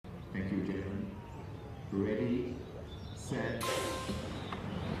Ready, set.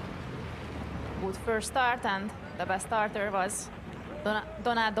 Good first start, and the best starter was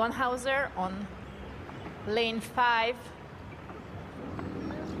Donna Donhauser on lane 5.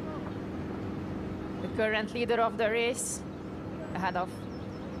 The current leader of the race, ahead of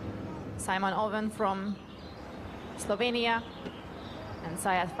Simon Oven from Slovenia and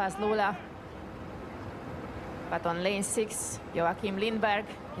Sayed Fazlullah. But on lane 6, Joachim Lindberg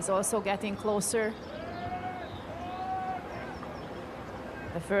is also getting closer.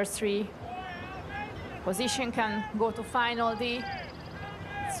 The first 3 position can go to final D.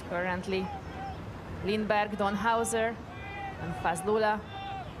 It's currently Lindberg, Donhauser, and Fazlullah.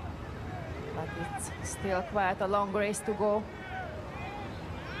 But it's still quite a long race to go.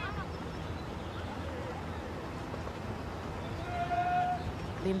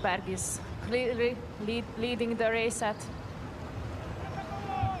 Lindberg is clearly leading the race at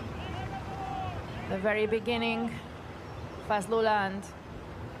the very beginning. Fazlullah and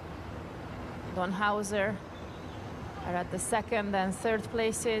Donhauser are at the 2nd and 3rd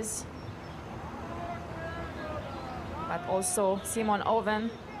places. But also Simon Oven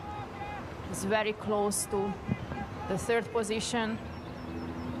is very close to the 3rd position,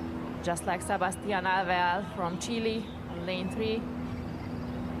 just like Sebastián Alveal from Chile on lane 3.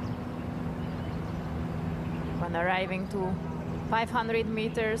 When arriving to 500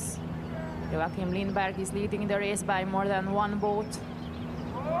 meters, Joachim Lindberg is leading the race by more than 1 boat.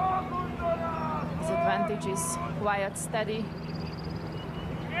 His advantage is quite steady.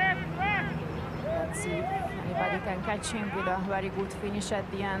 Let's see if anybody can catch him with a very good finish at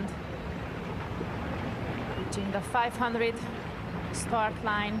the end. Reaching the 500 start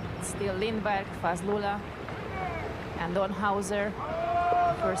line, still Lindberg, Fazlullah, and Donhauser,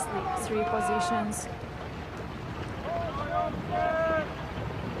 first 3 positions.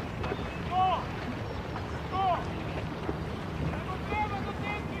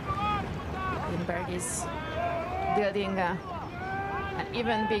 Lindberg is building an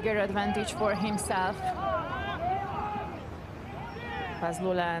even bigger advantage for himself.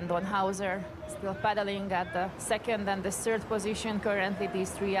 Fazlullah and Donhauser still paddling at the 2nd and the 3rd position currently.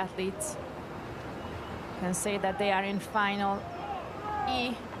 These 3 athletes can say that they are in final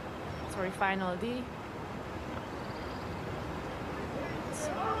final D. It's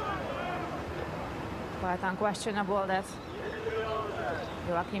quite unquestionable that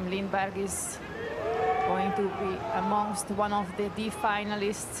Joachim Lindberg is going to be amongst one of the D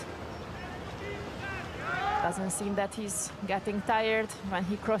finalists. Doesn't seem that he's getting tired when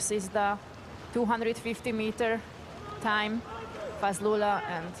he crosses the 250-meter time. Fazlullah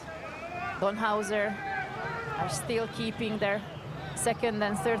and Donhauser are still keeping their 2nd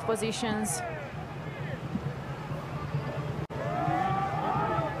and 3rd positions.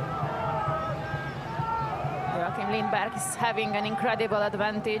 Joachim Lindberg is having an incredible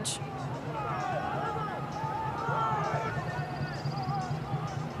advantage.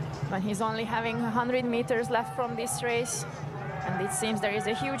 When he's only having 100 meters left from this race, and it seems there is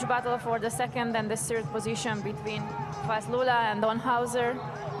a huge battle for the 2nd and the 3rd position between Fazlullah and Donhauser.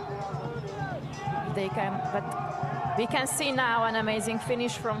 But we can see now an amazing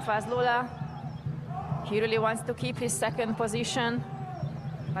finish from Fazlullah. He really wants to keep his 2nd position,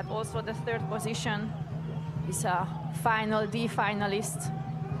 but also the 3rd position. He's a final D finalist.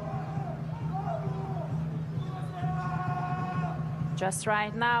 Just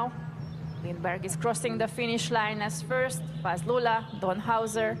right now, Lindberg is crossing the finish line as first. Fazlullah,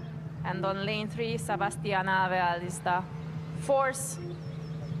 Donhauser, and on lane 3, Sebastián Alveal is the 4th.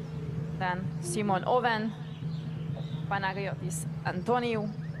 Then Simon Oven, Panagiotis Antoniou,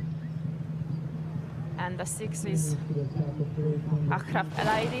 and the 6th is Achraf El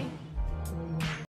Aidi.